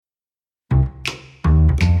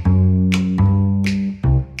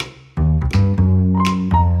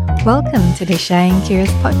Welcome to the Shy and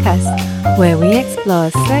Curious podcast, where we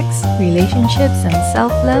explore sex, relationships, and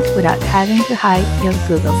self-love without having to hide your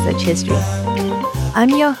Google search history.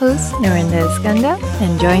 I'm your host, Narendra Iskandar,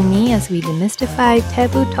 and join me as we demystify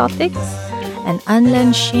taboo topics and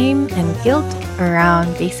unlearn shame and guilt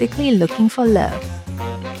around basically looking for love.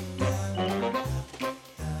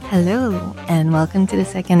 Hello, and welcome to the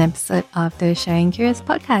second episode of the Shy and Curious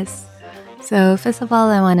podcast. So first of all,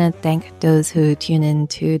 I want to thank those who tuned in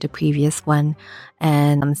to the previous one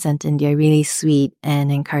and sent in their really sweet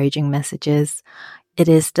and encouraging messages. It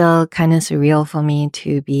is still kind of surreal for me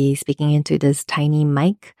to be speaking into this tiny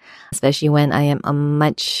mic, especially when I am a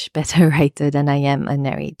much better writer than I am a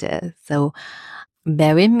narrator. So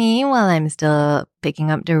bear with me while I'm still picking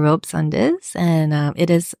up the ropes on this, and it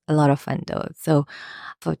is a lot of fun though. So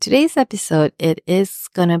for today's episode, it is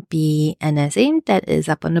gonna be an essay that is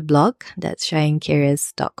up on the blog. That's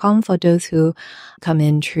shyandcurious.com for those who come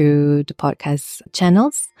in through the podcast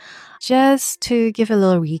channels. Just to give a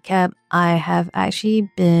little recap, I have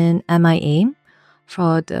actually been MIA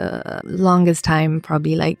for the longest time,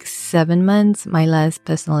 probably like 7 months. My last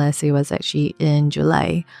personal essay was actually in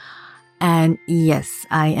July. And yes,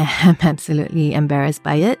 I am absolutely embarrassed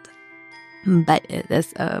by it, but it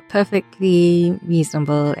is a perfectly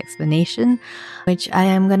reasonable explanation, which I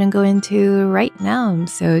am going to go into right now.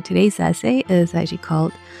 So today's essay is actually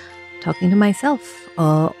called Talking to Myself,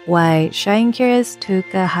 or Why Shy and Curious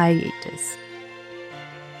Took a Hiatus.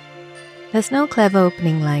 There's no clever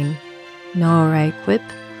opening line, no wry quip,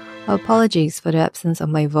 or apologies for the absence of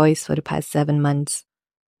my voice for the past 7 months.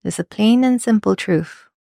 There's a plain and simple truth.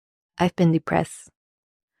 I've been depressed.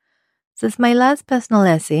 Since my last personal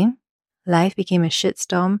essay, life became a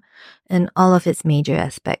shitstorm in all of its major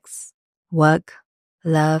aspects: work,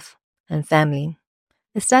 love, and family.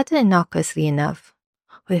 It started innocuously enough,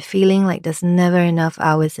 with feeling like there's never enough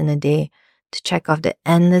hours in a day to check off the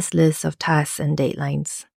endless list of tasks and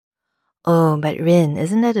deadlines. Oh, but Rin,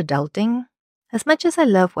 isn't that adulting? As much as I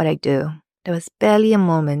love what I do, there was barely a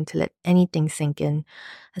moment to let anything sink in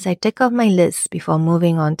as I tick off my list before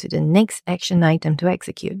moving on to the next action item to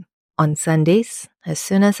execute. On Sundays, as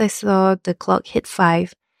soon as I saw the clock hit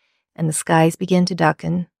 5 and the skies began to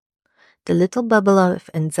darken, the little bubble of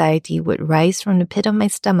anxiety would rise from the pit of my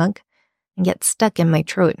stomach and get stuck in my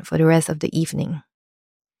throat for the rest of the evening.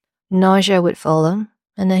 Nausea would follow,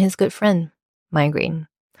 and then his good friend, migraine.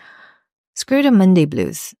 Screw the Monday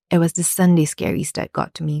blues, it was the Sunday scaries that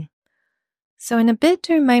got to me. So in a bid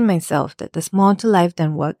to remind myself that there's more to life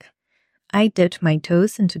than work, I dipped my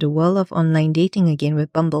toes into the world of online dating again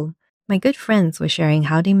with Bumble. My good friends were sharing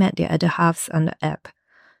how they met their other halves on the app,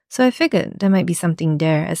 so I figured there might be something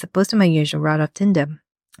there as opposed to my usual route of Tinder.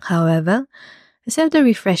 However, instead of the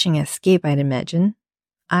refreshing escape I'd imagined,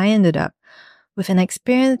 I ended up with an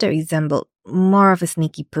experience that resembled more of a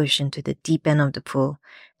sneaky push into the deep end of the pool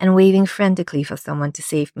and waving frantically for someone to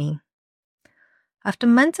save me. After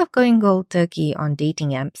months of going cold turkey on dating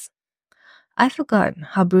apps, I forgot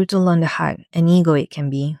how brutal on the heart and ego it can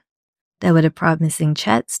be. There were the promising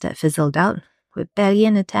chats that fizzled out with barely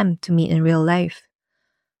an attempt to meet in real life.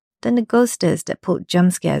 Then the ghosters that pulled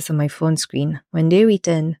jump scares on my phone screen when they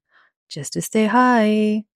returned just to say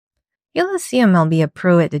hi. You'll assume I'll be a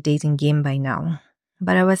pro at the dating game by now,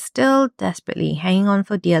 but I was still desperately hanging on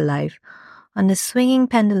for dear life on the swinging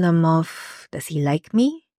pendulum of, does he like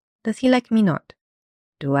me? Does he like me not?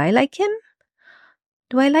 Do I like him?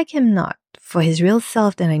 Do I like him not, for his real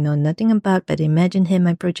self that I know nothing about but imagine him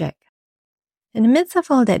I project? In the midst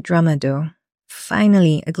of all that drama though,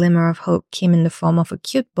 finally a glimmer of hope came in the form of a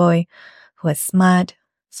cute boy who was smart,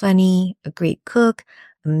 funny, a great cook,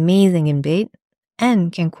 amazing in bed,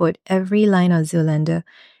 and can quote every line of Zoolander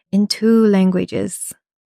in 2 languages.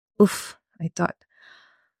 Oof, I thought.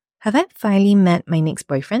 Have I finally met my next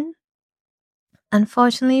boyfriend?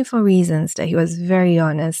 Unfortunately, for reasons that he was very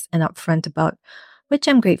honest and upfront about, which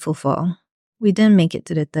I'm grateful for, we didn't make it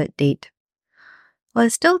to the 3rd date. While it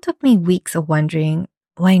still took me weeks of wondering,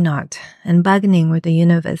 why not, and bargaining with the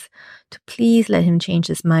universe to please let him change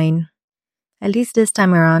his mind, at least this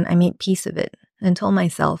time around I made peace with it and told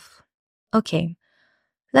myself, okay,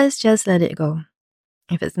 let's just let it go.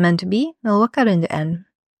 If it's meant to be, it'll work out in the end.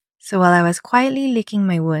 So while I was quietly licking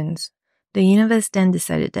my wounds, the universe then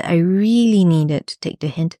decided that I really needed to take the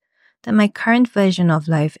hint that my current version of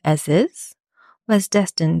life as is was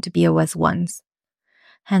destined to be a was once.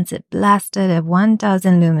 Hence it blasted a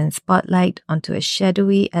 1000 lumen spotlight onto a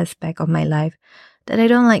shadowy aspect of my life that I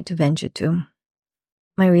don't like to venture to: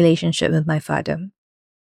 my relationship with my father.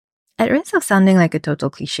 At risk of sounding like a total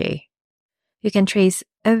cliche, you can trace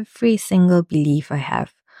every single belief I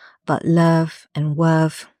have about love and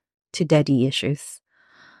worth, to daddy issues.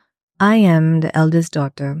 I am the eldest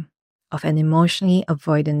daughter of an emotionally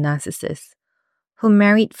avoidant narcissist who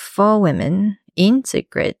married 4 women in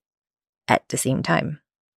secret at the same time.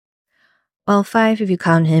 Well, 5 if you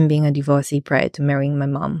count him being a divorcee prior to marrying my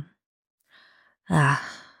mom. But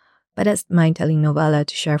that's my telling novella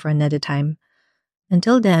to share for another time.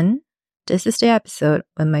 Until then, this is the episode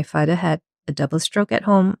when my father had a double stroke at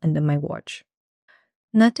home under my watch.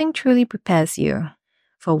 Nothing truly prepares you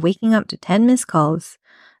for waking up to 10 missed calls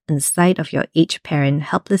and the sight of your aged parent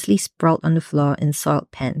helplessly sprawled on the floor in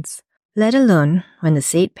soiled pants, let alone when the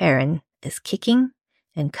said parent is kicking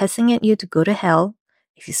and cussing at you to go to hell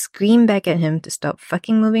if you scream back at him to stop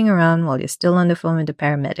fucking moving around while you're still on the phone with the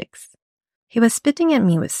paramedics. He was spitting at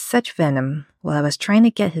me with such venom while I was trying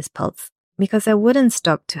to get his pulse because I wouldn't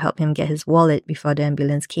stop to help him get his wallet before the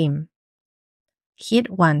ambulance came. He'd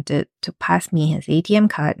wanted to pass me his ATM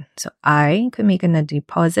card so I could make another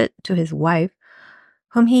deposit to his wife,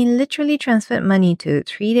 whom he literally transferred money to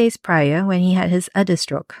 3 days prior when he had his other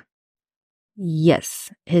stroke.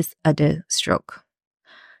 Yes, his other stroke.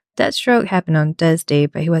 That stroke happened on Thursday,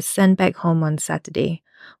 but he was sent back home on Saturday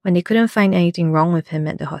when they couldn't find anything wrong with him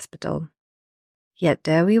at the hospital. Yet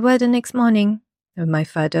there we were the next morning, with my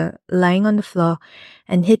father lying on the floor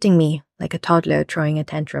and hitting me like a toddler throwing a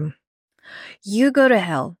tantrum. You go to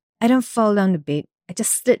hell. I don't fall down the bed. I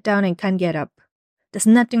just slid down and can't get up. There's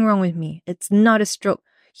nothing wrong with me. It's not a stroke.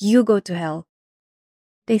 You go to hell.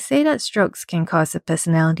 They say that strokes can cause a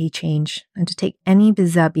personality change and to take any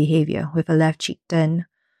bizarre behavior with a left cheek turn.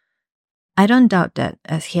 I don't doubt that,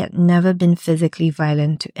 as he had never been physically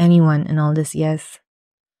violent to anyone in all these years.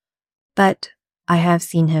 But I have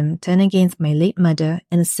seen him turn against my late mother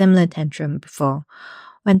in a similar tantrum before,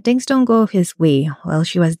 when things don't go his way while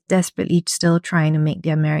she was desperately still trying to make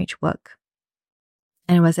their marriage work.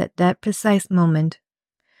 And it was at that precise moment,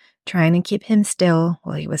 trying to keep him still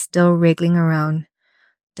while he was still wriggling around,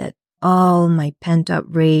 that all my pent-up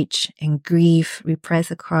rage and grief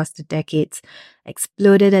repressed across the decades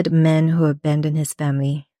exploded at the man who abandoned his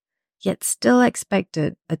family, yet still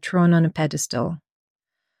expected a throne on a pedestal.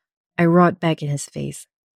 I roared back in his face.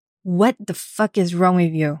 What the fuck is wrong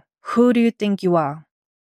with you? Who do you think you are?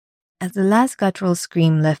 As the last guttural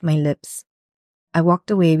scream left my lips, I walked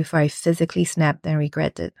away before I physically snapped and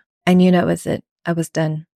regretted. I knew that was it. I was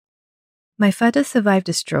done. My father survived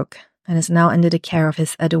the stroke and is now under the care of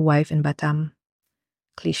his other wife in Batam.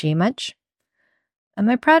 Cliché much? Am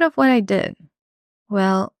I proud of what I did?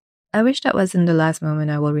 Well, I wish that wasn't the last moment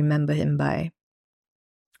I will remember him by.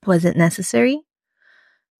 Was it necessary?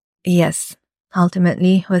 Yes,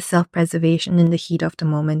 ultimately was self-preservation in the heat of the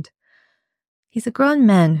moment. He's a grown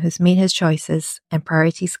man who's made his choices and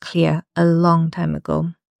priorities clear a long time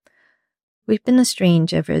ago. We've been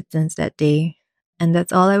estranged ever since that day, and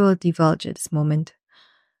that's all I will divulge at this moment.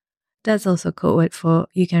 That's also code word for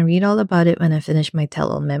you can read all about it when I finish my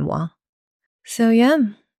tell-all memoir. So yeah,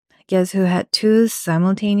 guess who had 2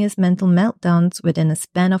 simultaneous mental meltdowns within a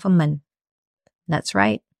span of a month? That's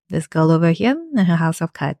right, this girl over here and her house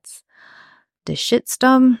of cards. The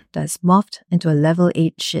shitstorm that's morphed into a level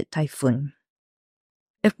 8 shit typhoon.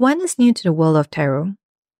 If one is new to the world of tarot,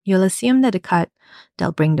 you'll assume that the card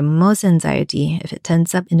that'll bring the most anxiety if it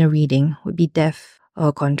turns up in a reading would be death.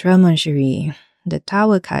 Au contraire, mon chéri, the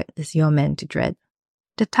Tower card is your man to dread.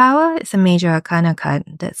 The Tower is a major arcana card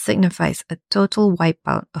that signifies a total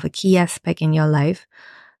wipeout of a key aspect in your life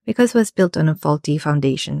because it was built on a faulty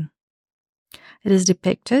foundation. It is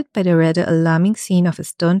depicted by the rather alarming scene of a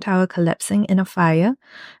stone tower collapsing in a fire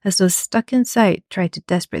as those stuck inside try to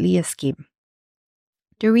desperately escape.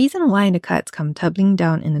 The reason why the cards come tumbling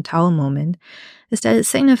down in a tower moment is that it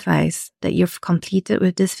signifies that you've completed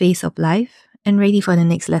with this phase of life and ready for the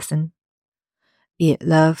next lesson. Be it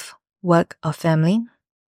love, work, or family,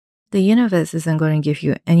 the universe isn't going to give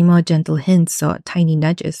you any more gentle hints or tiny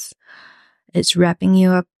nudges. It's wrapping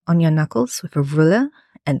you up on your knuckles with a ruler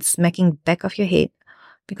and smacking back of your head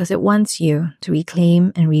because it wants you to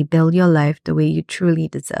reclaim and rebuild your life the way you truly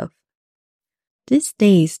deserve. These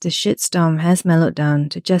days, the shitstorm has mellowed down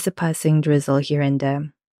to just a passing drizzle here and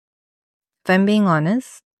there. If I'm being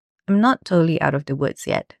honest, I'm not totally out of the woods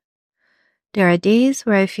yet. There are days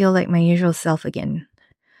where I feel like my usual self again,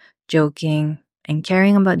 joking and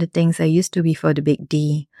caring about the things I used to before the big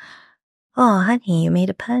D. Oh, honey, you made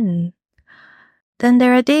a pun. Then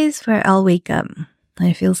there are days where I'll wake up and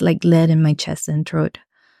it feels like lead in my chest and throat.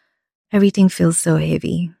 Everything feels so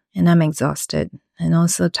heavy and I'm exhausted and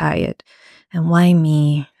also tired. And why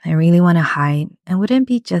me? I really want to hide. And wouldn't it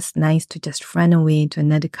be just nice to just run away to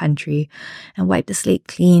another country and wipe the slate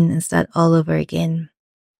clean and start all over again?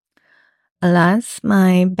 Alas,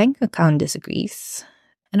 my bank account disagrees.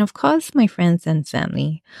 And of course, my friends and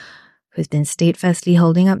family, who's been steadfastly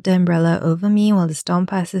holding up the umbrella over me while the storm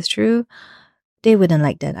passes through, they wouldn't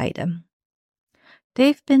like that either.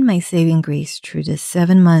 They've been my saving grace through the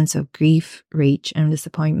 7 months of grief, rage, and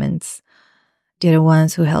disappointments. They're the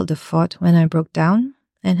ones who held the fort when I broke down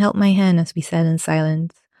and held my hand as we sat in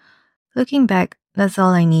silence. Looking back, that's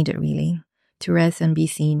all I needed really, to rest and be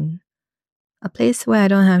seen. A place where I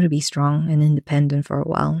don't have to be strong and independent for a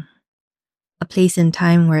while. A place in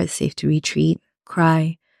time where it's safe to retreat,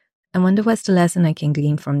 cry, and wonder what's the lesson I can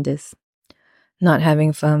glean from this. Not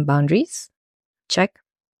having firm boundaries? Check.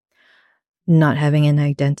 Not having an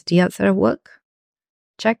identity outside of work?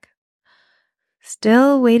 Check.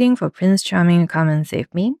 Still waiting for Prince Charming to come and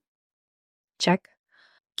save me? Check.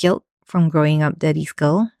 Guilt from growing up daddy's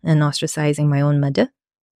girl and ostracizing my own mother?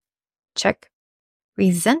 Check.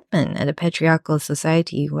 Resentment at a patriarchal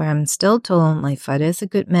society where I'm still told my father is a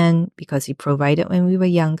good man because he provided when we were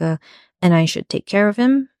younger and I should take care of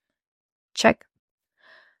him? Check.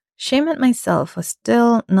 Shame at myself for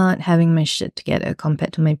still not having my shit together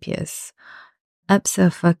compared to my peers.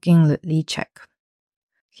 Abso-fucking-lutely check.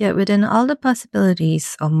 Yet within all the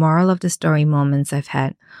possibilities of moral of the story moments I've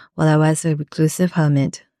had while I was a reclusive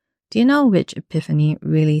hermit, do you know which epiphany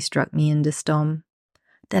really struck me in this storm?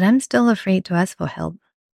 That I'm still afraid to ask for help.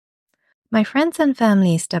 My friends and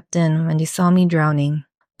family stepped in when they saw me drowning,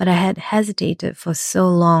 but I had hesitated for so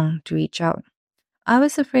long to reach out. I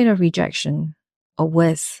was afraid of rejection, or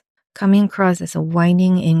worse, coming across as a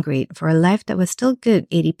whining ingrate for a life that was still good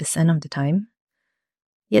 80% of the time.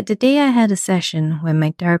 Yet the day I had a session when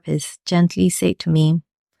my therapist gently said to me,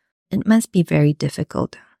 "It must be very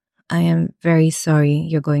difficult. I am very sorry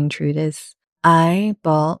you're going through this," I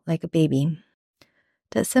bawled like a baby.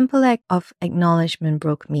 That simple act of acknowledgement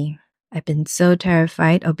broke me. I've been so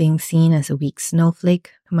terrified of being seen as a weak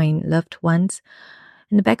snowflake to my loved ones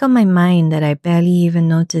in the back of my mind that I barely even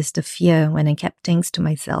noticed the fear when I kept things to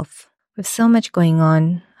myself. With so much going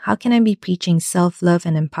on, how can I be preaching self-love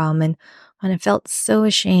and empowerment when I felt so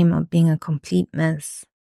ashamed of being a complete mess?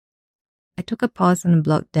 I took a pause on the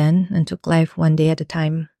block then and took life one day at a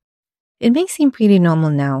time. It may seem pretty normal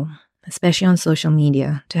now, especially on social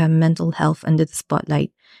media, to have mental health under the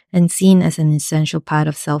spotlight and seen as an essential part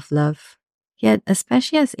of self-love. Yet,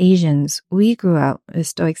 especially as Asians, we grew up with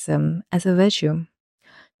stoicism as a virtue.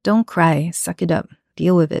 Don't cry, suck it up,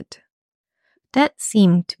 deal with it. That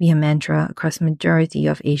seemed to be a mantra across the majority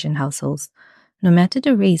of Asian households, no matter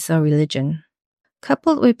the race or religion.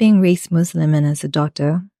 Coupled with being raised Muslim and as a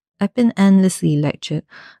daughter, I've been endlessly lectured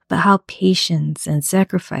about how patience and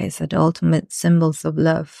sacrifice are the ultimate symbols of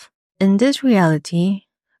love. In this reality,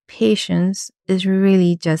 patience is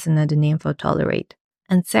really just another name for tolerate,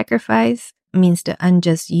 and sacrifice means the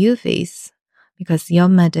unjust you face because your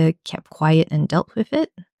mother kept quiet and dealt with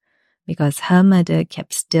it, because her mother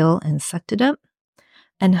kept still and sucked it up,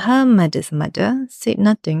 and her mother's mother said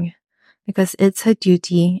nothing because it's her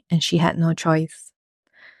duty and she had no choice.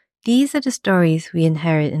 These are the stories we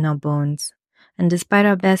inherit in our bones, and despite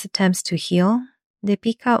our best attempts to heal, they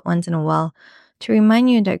peek out once in a while to remind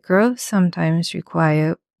you that growth sometimes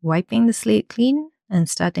requires wiping the slate clean and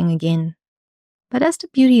starting again. But that's the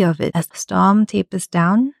beauty of it as the storm tapers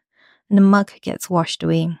down and the muck gets washed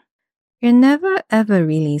away. You're never ever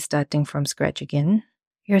really starting from scratch again.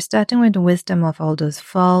 You're starting with the wisdom of all those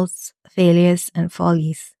falls, failures, and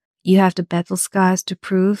follies. You have the battle scars to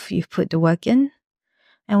prove you've put the work in.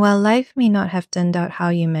 And while life may not have turned out how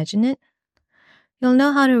you imagine it, you'll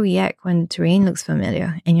know how to react when the terrain looks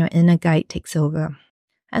familiar and your inner guide takes over.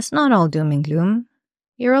 That's not all doom and gloom.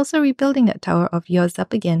 You're also rebuilding that tower of yours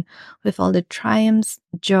up again with all the triumphs,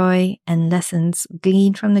 joy, and lessons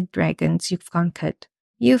gleaned from the dragons you've conquered.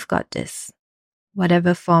 You've got this,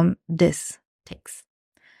 whatever form this takes.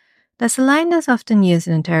 That's a line that's often used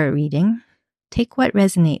in a tarot reading. Take what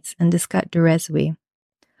resonates and discard the rest away.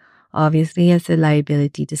 Obviously, as a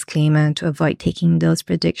liability disclaimer to avoid taking those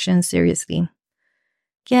predictions seriously.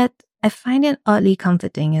 Yet, I find it oddly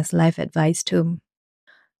comforting as life advice too.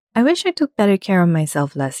 I wish I took better care of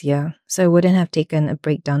myself last year, so I wouldn't have taken a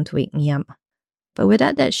breakdown to wake me up. But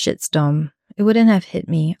without that shitstorm, it wouldn't have hit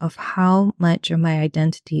me of how much of my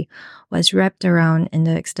identity was wrapped around in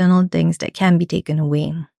the external things that can be taken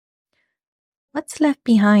away. What's left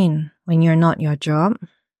behind when you're not your job,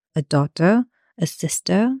 a daughter, a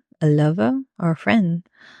sister, a lover, or a friend?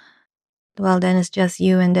 Well, then it's just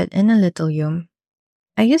you and that inner little you.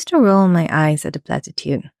 I used to roll my eyes at the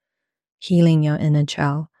platitude, healing your inner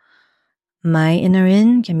child. My inner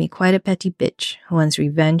in can be quite a petty bitch who wants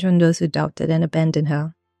revenge on those who doubted and abandoned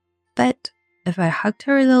her. But if I hugged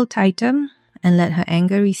her a little tighter and let her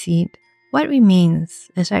anger recede, what remains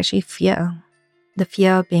is actually fear. The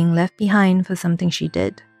fear of being left behind for something she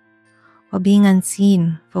did, or being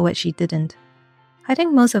unseen for what she didn't. I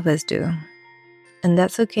think most of us do. And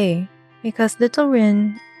that's okay, because little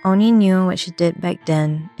Rin only knew what she did back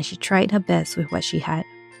then, and she tried her best with what she had.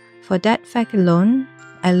 For that fact alone,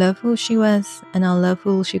 I love who she was, and I'll love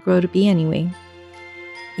who she'll grow to be anyway.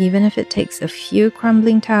 Even if it takes a few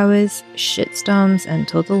crumbling towers, shitstorms, and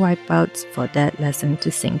total wipeouts for that lesson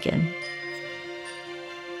to sink in.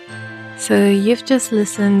 So you've just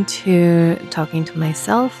listened to Talking to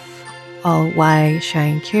Myself, or Why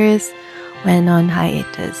Shy Curious Went on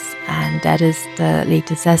Hiatus, and that is the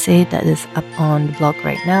latest essay that is up on the blog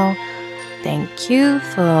right now. Thank you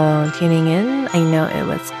for tuning in. I know it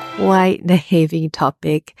was quite the heavy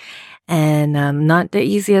topic and not the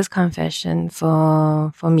easiest confession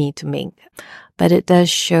for me to make. But it does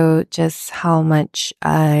show just how much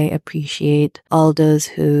I appreciate all those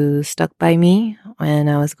who stuck by me when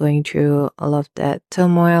I was going through all of that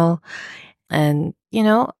turmoil. And,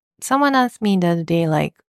 someone asked me the other day,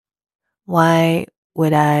 like, why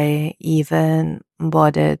would I even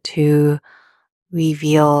bother to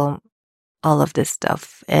reveal all of this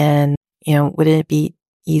stuff? And, wouldn't it be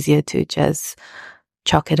easier to just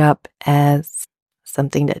chalk it up as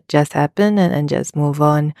something that just happened and just move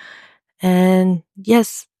on? And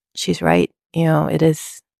yes, she's right. It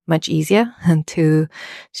is much easier to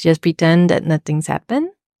just pretend that nothing's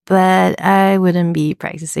happened. But I wouldn't be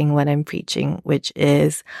practicing what I'm preaching, which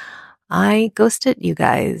is I ghosted you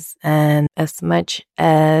guys. And as much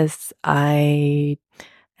as I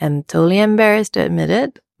am totally embarrassed to admit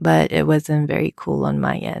it, but it wasn't very cool on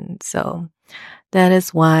my end. So that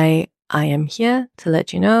is why I am here to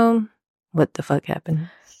let you know what the fuck happened.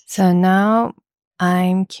 So now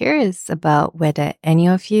I'm curious about whether any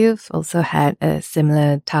of you have also had a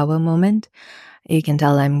similar tower moment. You can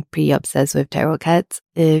tell I'm pretty obsessed with tarot cards.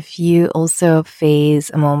 If you also face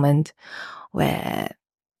a moment where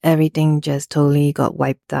everything just totally got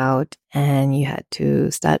wiped out and you had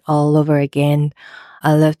to start all over again,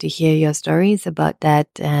 I'd love to hear your stories about that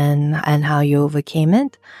and how you overcame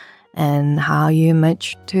it and how you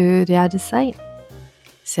emerged to the other side.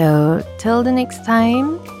 So till the next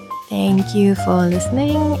time, thank you for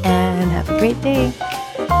listening and have a great day.